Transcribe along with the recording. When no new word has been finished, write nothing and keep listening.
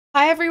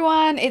Hi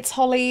everyone, it's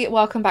Holly.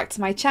 Welcome back to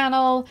my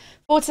channel.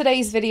 For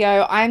today's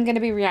video, I'm going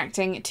to be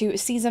reacting to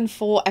Season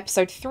 4,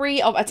 Episode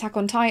 3 of Attack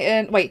on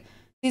Titan. Wait,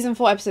 Season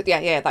 4, Episode...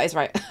 Yeah, that is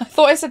right. I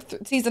thought I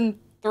said Season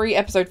 3,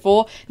 Episode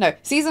 4. No,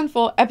 Season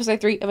 4, Episode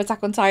 3 of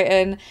Attack on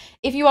Titan.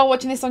 If you are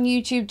watching this on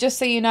YouTube, just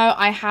so you know,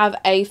 I have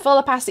a full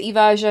opacity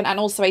version and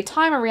also a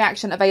timer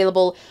reaction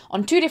available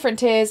on 2 different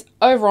tiers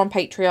over on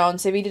Patreon.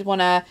 So if you did want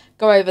to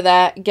go over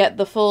there, get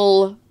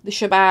the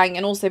shebang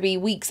and also be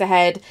weeks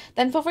ahead,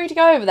 then feel free to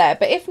go over there.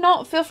 But if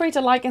not, feel free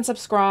to like and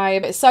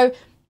subscribe. So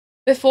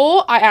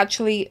before I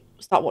actually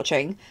start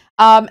watching,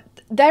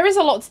 there is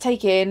a lot to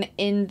take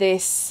in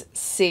this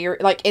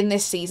series, like in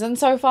this season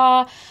so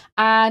far.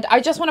 And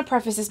I just want to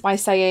preface this by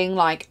saying,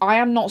 like, I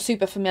am not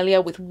super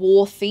familiar with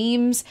war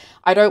themes.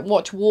 I don't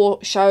watch war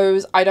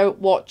shows. I don't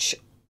watch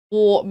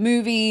war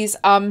movies.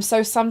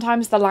 So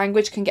sometimes the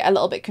language can get a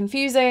little bit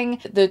confusing.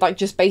 The like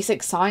just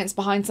basic science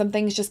behind some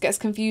things just gets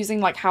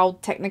confusing, like how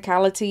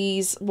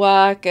technicalities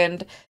work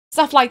and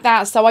stuff like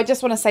that. So I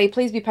just want to say,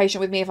 please be patient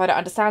with me if I don't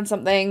understand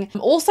something.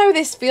 Also,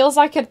 this feels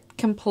like a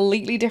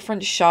completely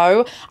different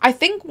show. I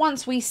think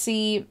once we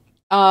see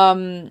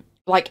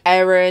like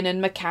Eren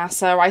and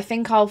Mikasa, I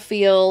think I'll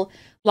feel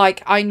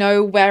like I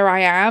know where I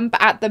am.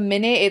 But at the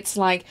minute, it's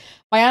like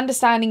my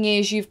understanding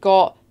is you've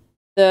got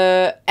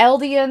the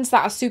Eldians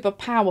that are super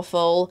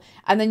powerful,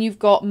 and then you've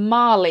got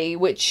Marley,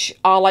 which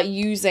are like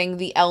using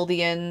the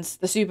Eldians,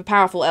 the super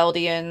powerful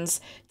Eldians,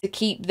 to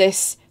keep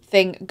this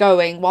thing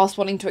going whilst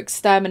wanting to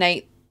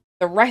exterminate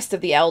the rest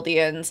of the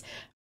Eldians.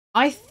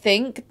 I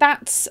think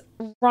that's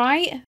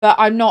right, but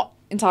I'm not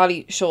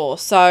entirely sure.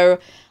 So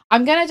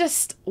I'm gonna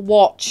just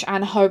watch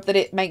and hope that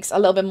it makes a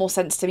little bit more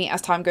sense to me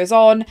as time goes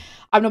on.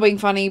 I'm not being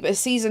funny, but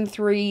season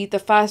 3, the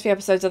first few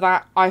episodes of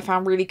that I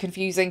found really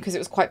confusing because it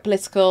was quite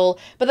political,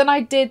 but then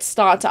I did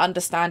start to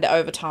understand it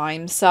over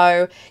time.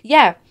 So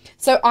yeah,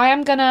 so I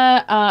am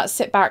gonna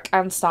sit back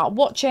and start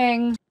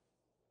watching.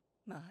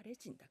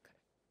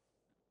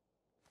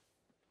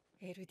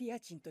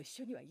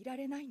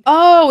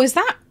 Oh, is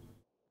that...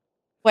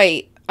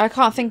 Wait, I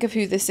can't think of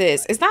who this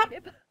is. Is that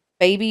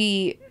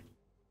baby...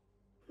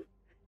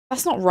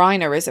 That's not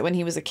Reiner, is it, when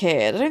he was a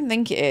kid? I don't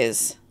think it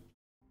is.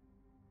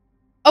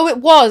 Oh, it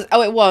was.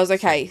 Oh, it was.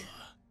 Okay.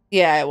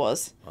 Yeah, it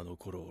was.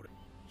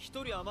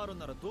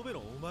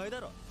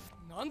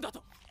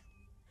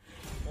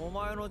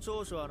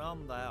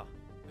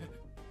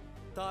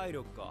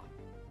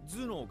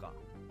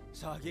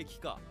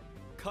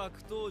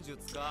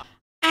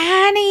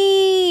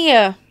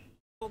 Annie!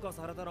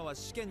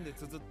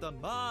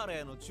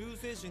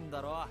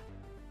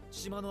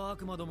 島の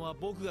悪魔どもは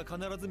僕が必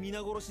ず皆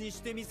殺しにし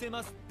てみせ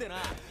ますってな。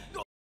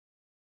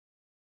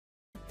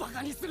バ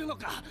カにするの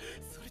か、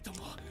それと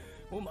も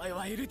お前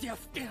はエルティア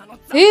復権派の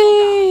残党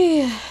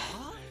か。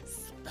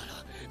そうだろ、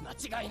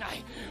間違いな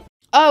い。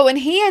Oh, and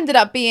he ended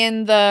up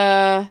being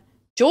the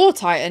Jaw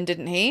Titan,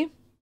 didn't he?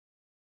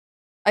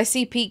 I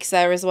see peaks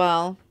there as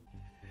well.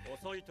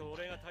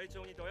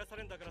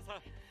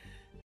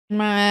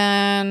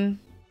 Man.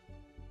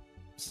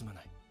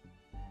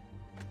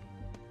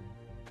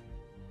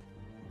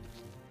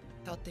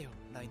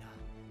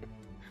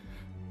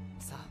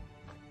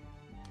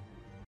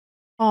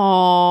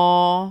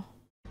 Aww.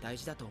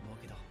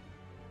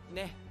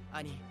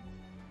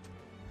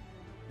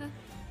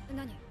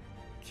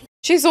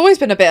 She's always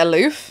been a bit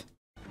aloof.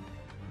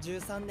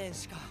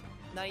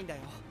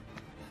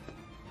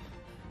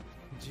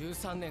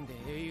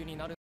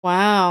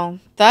 Wow.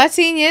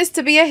 13 years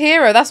to be a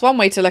hero. That's one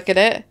way to look at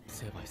it.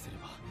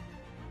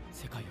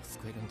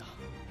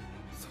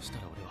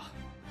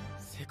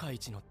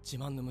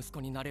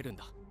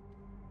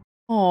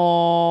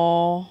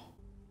 Aww.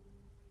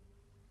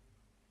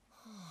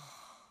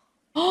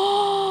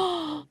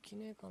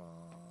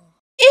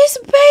 It's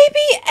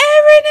baby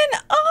Eren and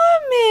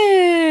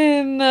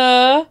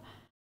Armin!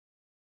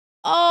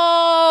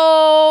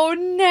 Oh,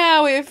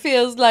 now it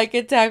feels like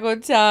Attack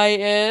on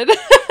Titan.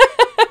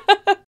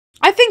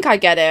 I think I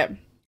get it.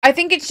 I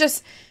think it's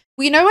just,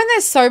 you know, when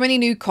there's so many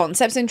new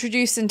concepts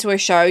introduced into a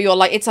show, you're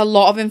like, it's a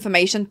lot of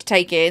information to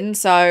take in.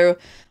 So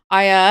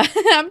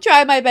I'm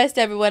trying my best,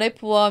 everyone, I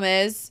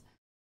promise.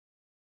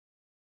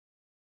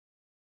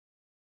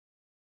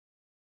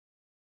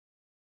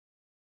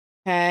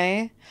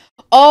 Okay.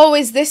 Oh,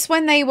 is this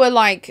when they were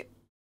like,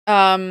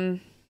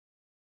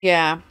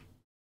 yeah,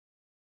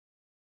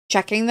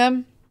 checking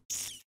them?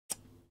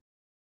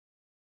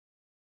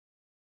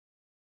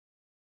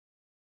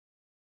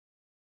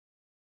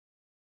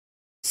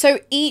 So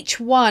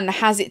each one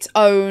has its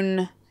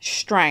own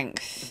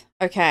strength.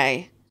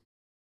 Okay.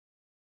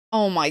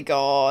 Oh my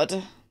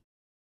god.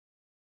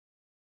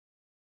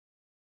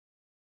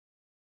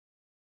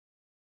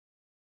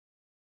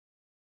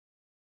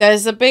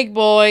 There's a big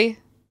boy.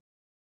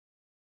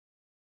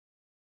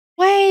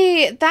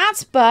 Wait,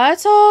 that's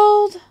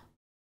Bertold?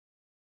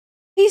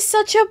 He's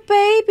such a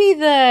baby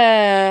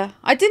there.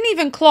 I didn't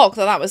even clock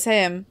that was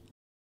him.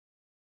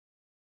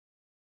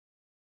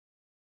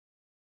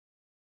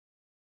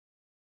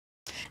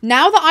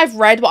 Now that I've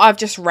read what I've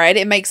just read,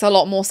 it makes a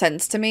lot more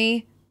sense to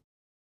me.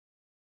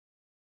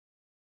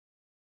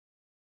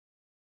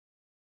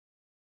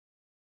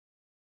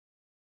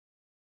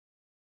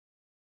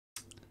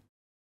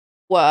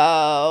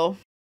 Whoa.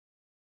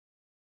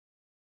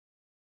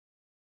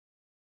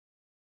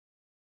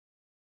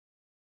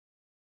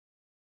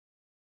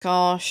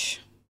 Gosh.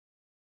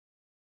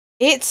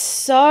 It's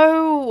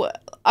so...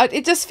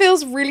 it just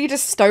feels really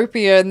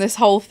dystopian, this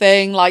whole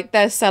thing. Like,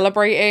 they're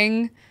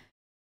celebrating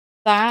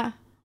that.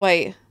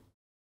 Wait.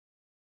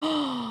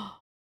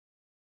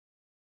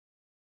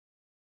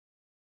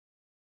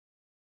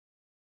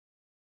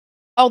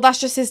 Oh, that's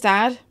just his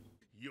dad?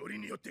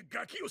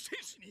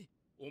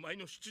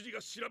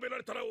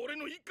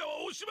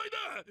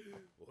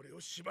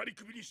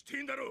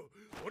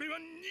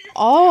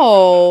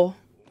 Oh.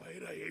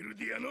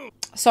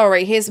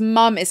 Sorry, his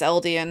mum is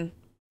Eldian.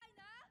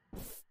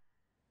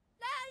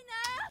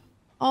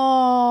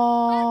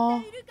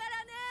 Oh.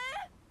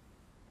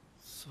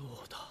 そ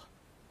うだ。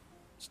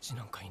父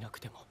なんかいなく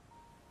ても、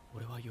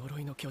俺は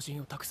鎧の巨人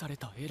を託され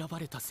た選ば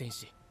れた戦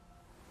士。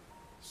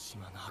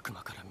島の悪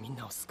魔からみん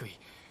なを救い、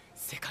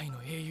世界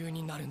の英雄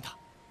になるんだ。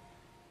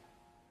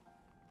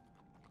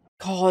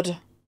God.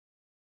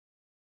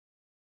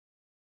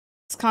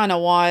 It's kind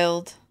of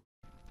wild.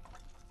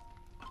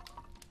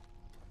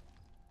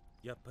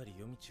 やっぱり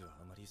夜道は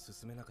あまり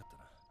進めなかった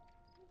な。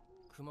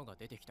雲が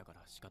出てきたか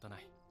ら仕方な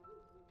い。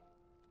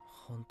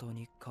本当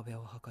に壁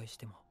を破壊し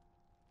ても、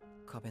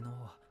壁の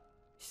王は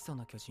始祖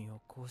の巨人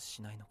を行使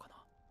しないのかな。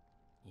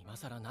今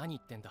さら何言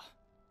ってんだ。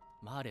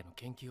マーレの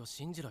研究を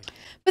信じろよ。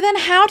But then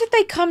how did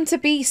they come to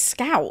be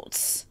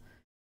scouts?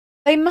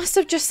 They must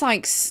have just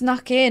like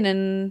snuck in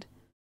and...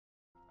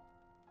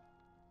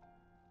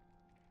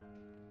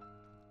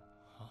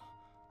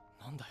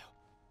 なんだよ。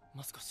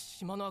まさか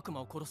島の悪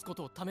魔を殺すこ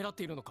とをためらっ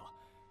ているのか。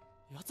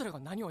奴らが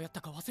何をやっ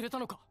たか忘れた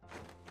のか。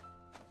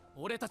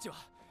俺たちは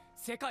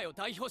世界を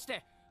代表し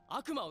て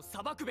悪魔を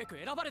裁くべく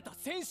選ばれた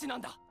戦士な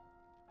んだ。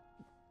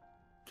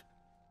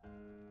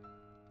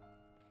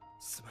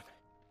すまない。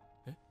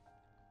え？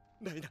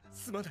ライナ、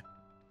すまない。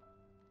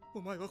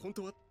お前は本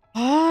当は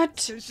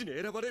What? 戦士に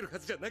選ばれるは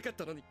ずじゃなかっ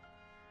たのに。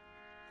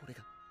俺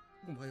が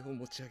お前を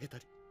持ち上げた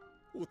り、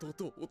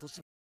弟を落と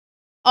し。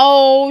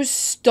Oh,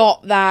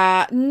 stop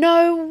that.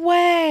 No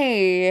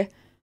way.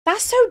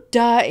 That's so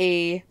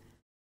dirty.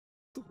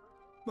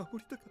 守り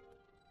たかっ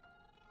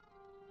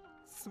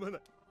た。すまな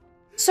い。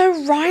 So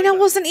Reiner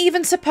wasn't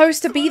even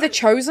supposed to be the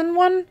chosen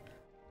one?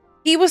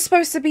 He was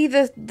supposed to be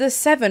the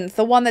seventh,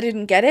 the one that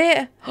didn't get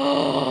it?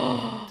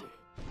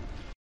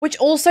 Which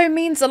also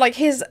means that like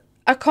his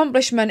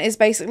accomplishment is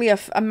basically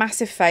a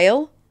massive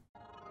fail.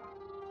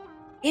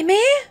 Ymir?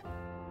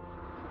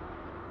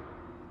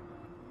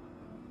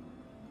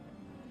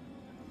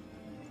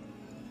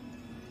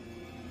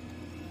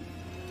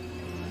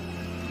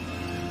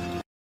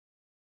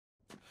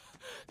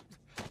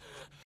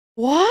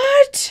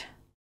 What?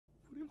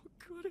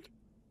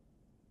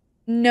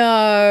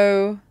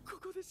 No.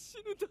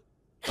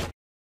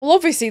 Well,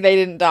 obviously they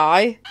didn't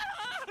die.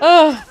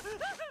 Ugh.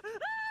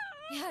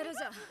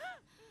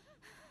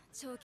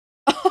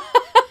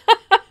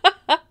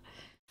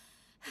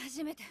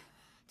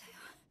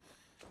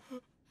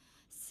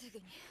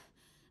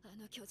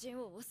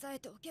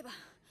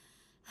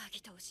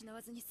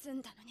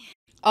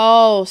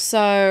 Oh,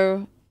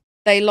 so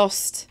they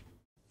lost.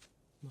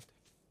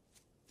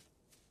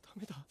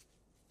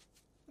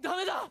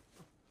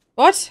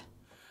 What?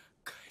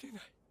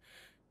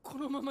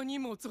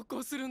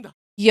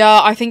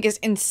 Yeah, I think it's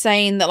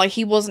insane that like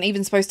he wasn't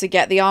even supposed to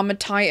get the armored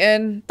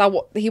titan.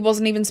 He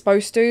wasn't even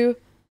supposed to.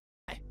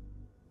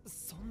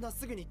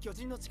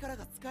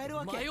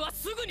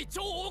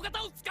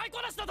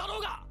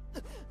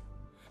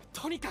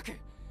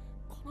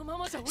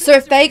 So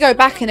if they go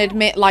back and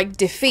admit like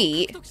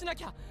defeat,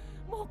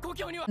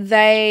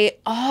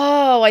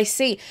 oh, I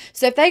see.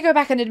 So if they go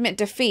back and admit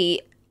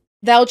defeat,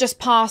 they'll just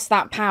pass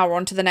that power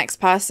on to the next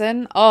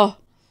person. Oh.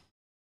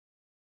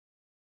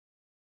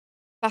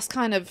 That's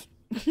kind of...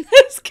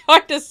 it's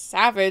kind of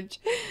savage.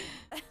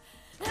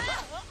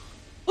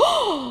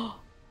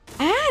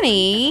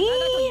 Annie?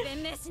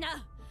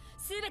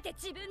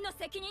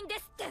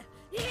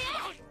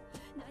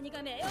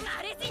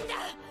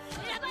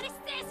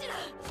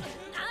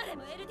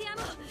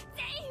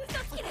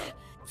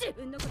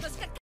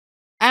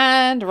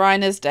 And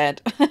Reiner's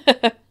dead.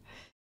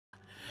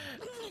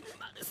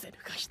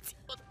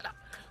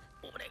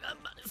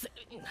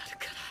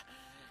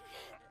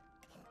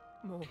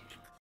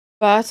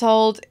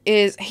 Bertold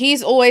is...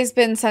 he's always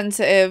been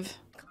sensitive.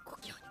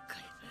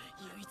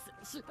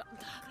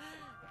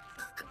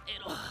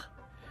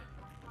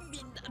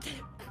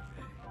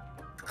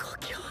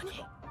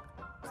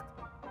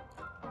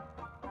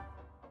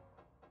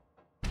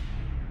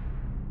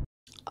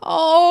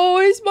 Oh,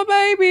 it's my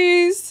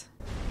babies.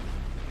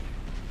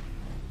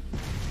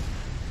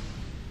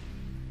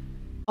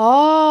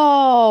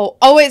 Oh.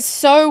 Oh, it's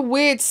so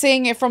weird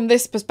seeing it from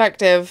this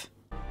perspective.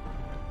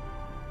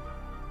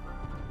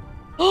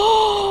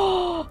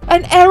 Oh,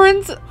 and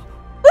Aaron's...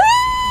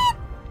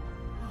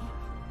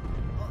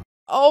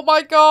 Oh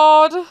my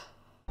god.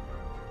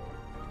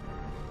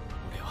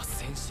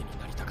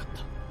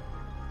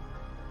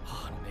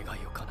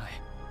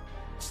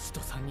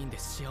 3人で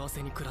幸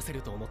せに暮らせ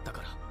ると思った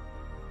から。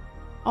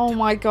 Oh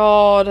my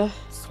god.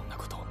 そんな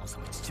ことを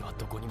望む父は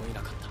どこにもい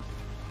なかった。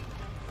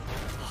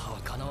母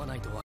は叶わな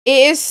いとは。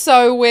 It is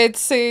so weird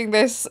seeing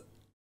this,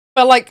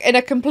 but like in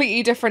a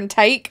completely different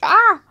take.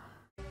 Ah!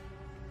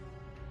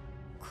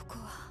 ここ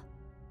は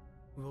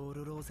ウォー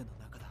ルローゼの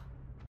中だ。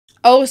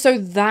 Oh, so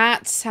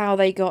that's how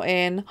they got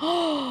in.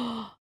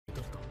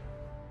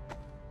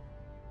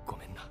 ご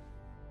めんな。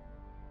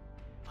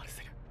マル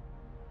セル。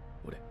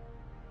俺、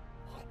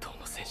本当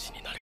の戦士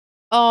になる。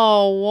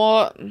 Oh,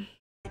 what?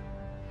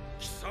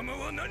 貴様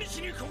は何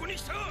しにここに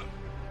来た？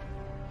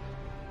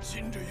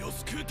人類を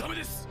救うため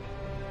です。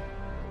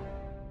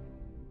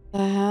 The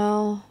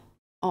hell?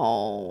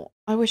 Oh,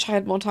 I wish I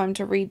had more time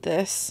to read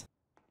this.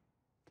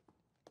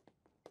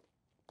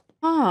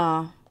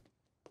 Huh.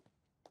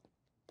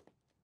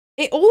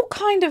 It all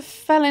kind of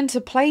fell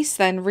into place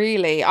then,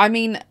 really. I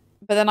mean,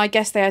 but then I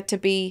guess they had to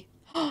be...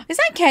 Is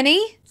that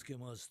Kenny?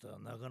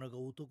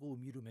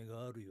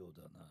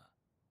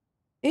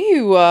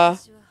 Ew.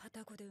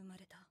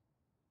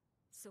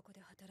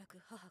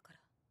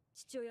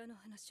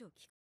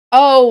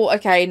 Oh,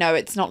 okay. No,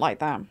 it's not like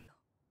that.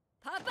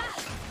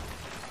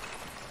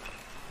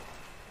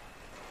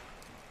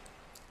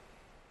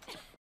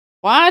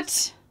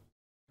 What?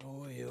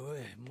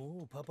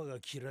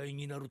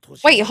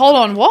 Wait, hold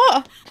on,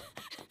 what?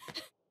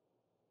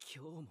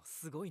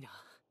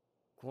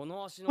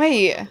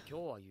 Wait.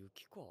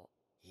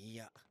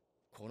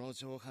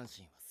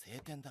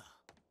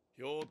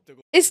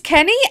 Is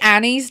Kenny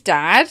Annie's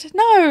dad?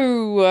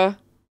 No.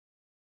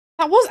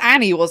 That was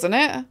Annie, wasn't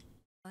it?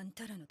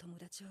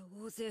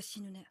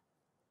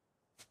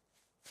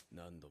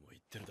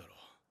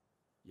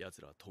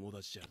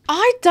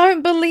 I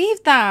don't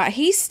believe that.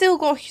 He's still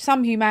got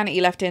some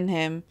humanity left in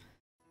him.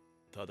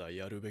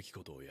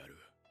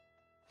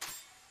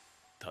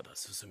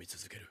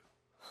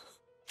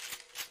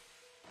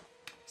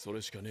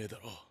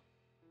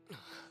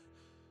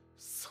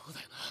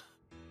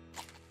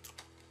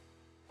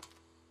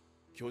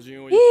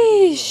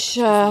 Yeesh.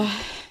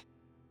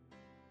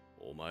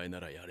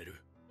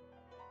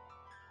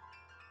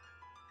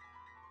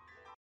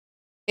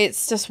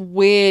 It's just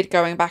weird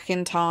going back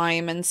in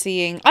time and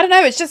seeing... I don't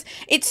know,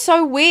 it's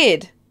so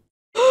weird.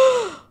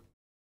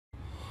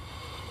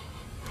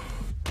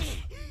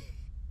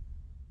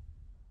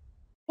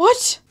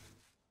 What?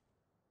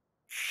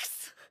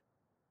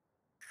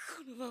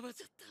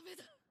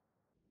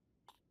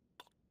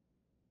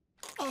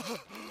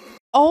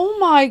 Oh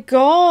my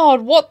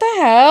god, what the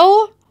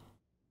hell?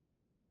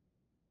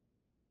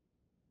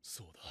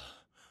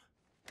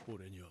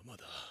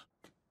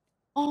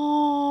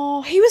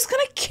 Oh, he was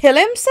gonna kill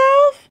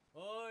himself?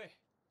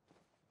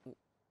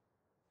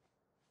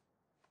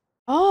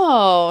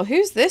 Oh,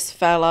 who's this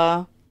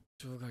fella?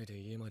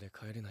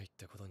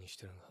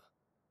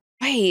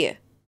 Wait,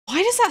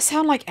 why does that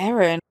sound like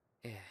Eren?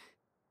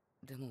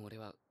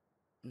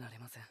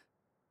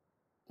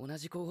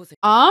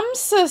 I'm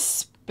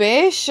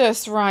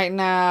suspicious right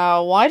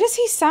now. Why does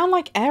he sound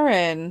like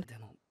Eren?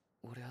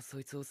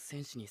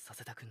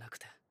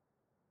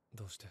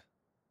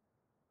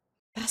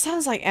 That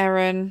sounds like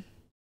Eren.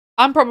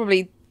 I'm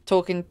probably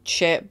talking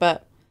shit,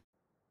 but...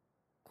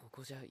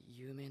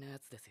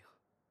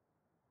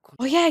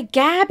 Oh yeah,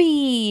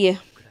 Gabby!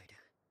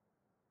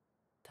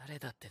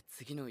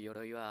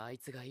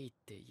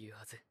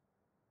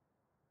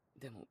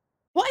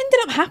 What ended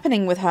up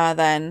happening with her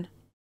then?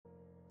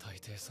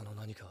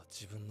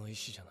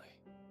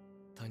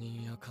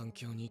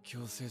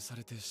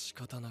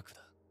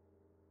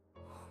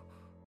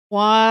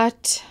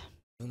 What?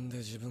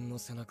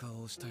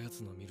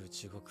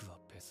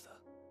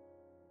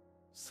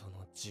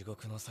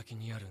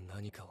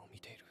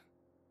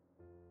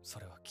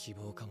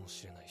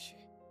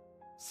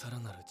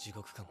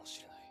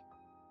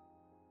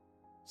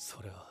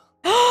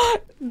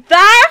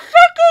 That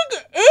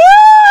fucking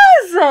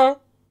is!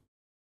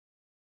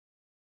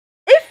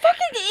 It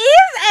fucking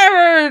is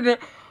Eren!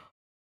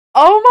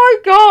 Oh my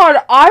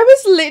god, I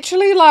was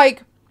literally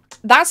like,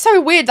 that's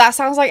so weird, that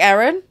sounds like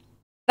Eren.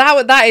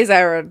 That is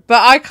Eren,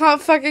 but I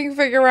can't fucking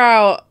figure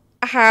out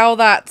how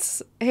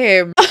that's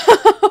him.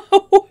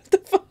 What the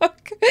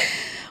fuck?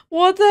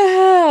 What the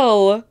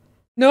hell?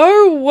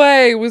 No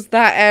way was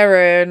that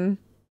Eren.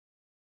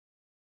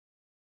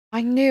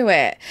 I knew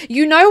it.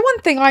 You know, one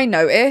thing I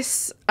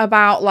notice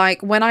about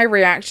like when I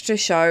react to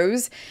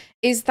shows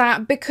is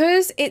that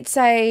because it's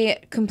a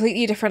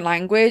completely different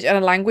language and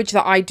a language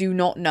that I do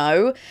not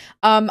know,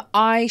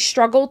 I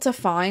struggle to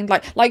find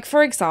like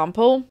for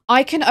example,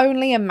 I can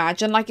only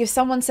imagine like if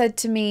someone said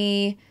to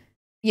me,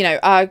 you know,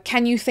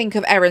 can you think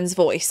of Eren's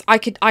voice? I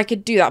could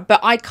do that,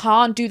 but I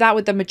can't do that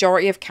with the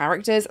majority of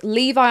characters.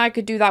 Levi, I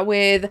could do that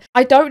with.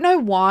 I don't know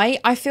why.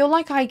 I feel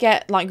like I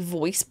get like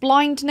voice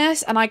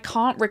blindness and I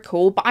can't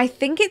recall, but I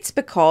think it's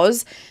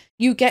because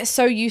you get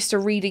so used to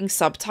reading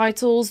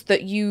subtitles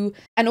that you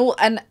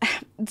and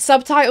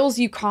subtitles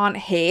you can't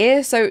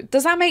hear. So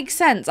does that make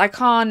sense? I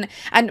can't,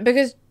 and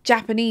because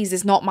Japanese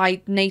is not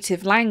my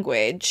native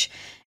language,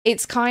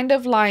 it's kind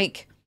of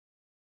like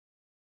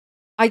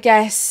I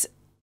guess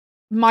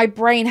my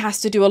brain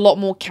has to do a lot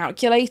more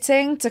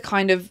calculating to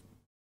kind of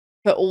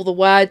put all the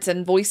words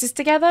and voices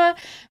together.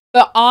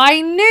 But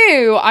I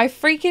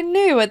freaking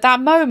knew at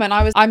that moment.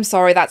 I'm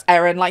sorry, that's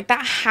Eren. Like,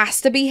 that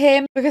has to be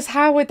him. Because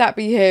how would that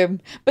be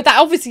him? But that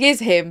obviously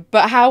is him.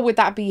 But how would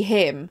that be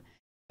him?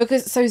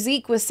 Because, so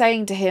Zeke was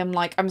saying to him,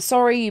 like, I'm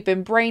sorry, you've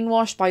been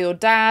brainwashed by your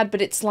dad.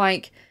 But it's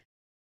like,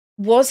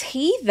 was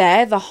he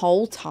there the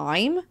whole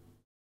time?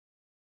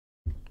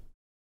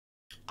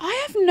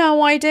 I have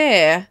no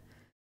idea.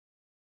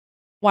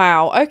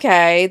 Wow,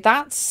 okay,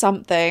 that's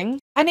something.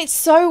 And it's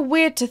so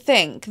weird to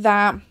think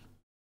that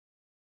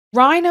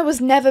Reiner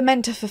was never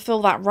meant to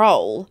fulfill that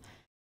role.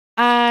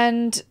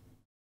 And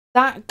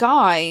that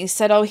guy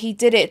said, oh, he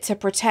did it to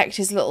protect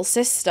his little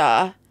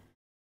sister.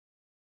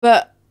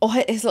 Or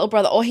his little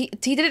brother. Or he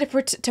did it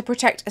to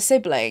protect a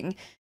sibling.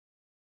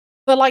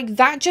 But, like,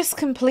 that just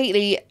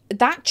completely,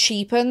 that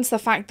cheapens the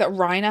fact that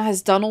Reiner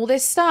has done all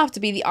this stuff to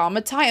be the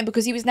Armored Titan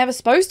because he was never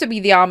supposed to be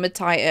the Armored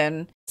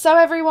Titan. So,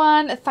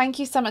 everyone, thank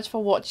you so much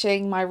for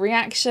watching my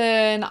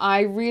reaction.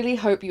 I really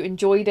hope you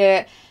enjoyed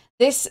it.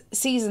 This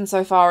season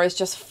so far is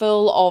just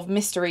full of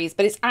mysteries,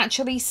 but it's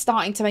actually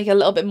starting to make a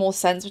little bit more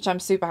sense, which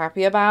I'm super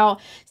happy about.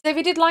 So, if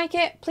you did like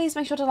it, please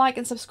make sure to like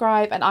and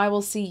subscribe, and I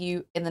will see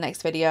you in the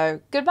next video.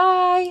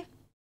 Goodbye!